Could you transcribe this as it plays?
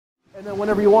And then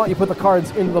whenever you want, you put the cards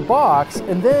into the box,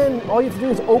 and then all you have to do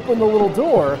is open the little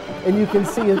door, and you can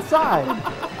see inside,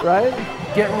 right?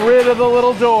 Get rid of the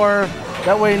little door.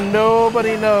 That way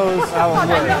nobody knows how it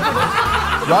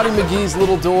works. Roddy McGhie's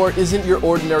little door isn't your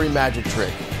ordinary magic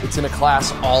trick. It's in a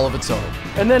class all of its own.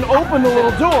 And then open the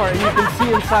little door and you can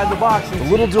see inside the box. The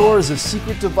little door is a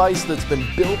secret device that's been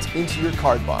built into your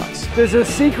card box. There's a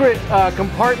secret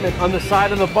compartment on the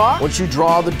side of the box. Once you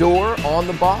draw the door on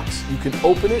the box, you can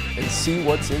open it and see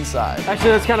what's inside. Actually,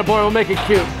 that's kind of boring. We'll make it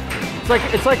cute.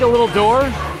 It's like a little door.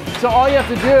 So all you have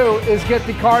to do is get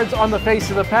the cards on the face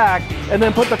of the pack and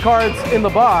then put the cards in the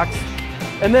box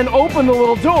and then open the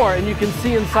little door and you can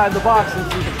see inside the box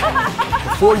and see the cards.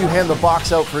 Before you hand the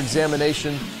box out for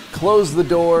examination, close the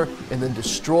door and then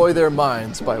destroy their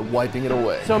minds by wiping it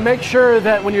away. So make sure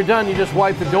that when you're done, you just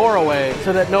wipe the door away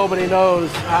so that nobody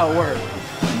knows how it works.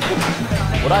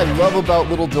 What I love about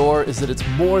Little Door is that it's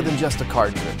more than just a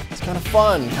card trick. It's kind of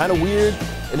fun, kind of weird,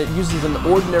 and it uses an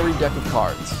ordinary deck of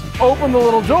cards. Open the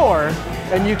little door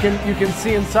and you can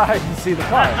see inside and see the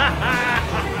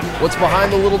cards. What's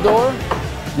behind the little door?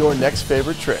 Your next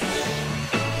favorite trick.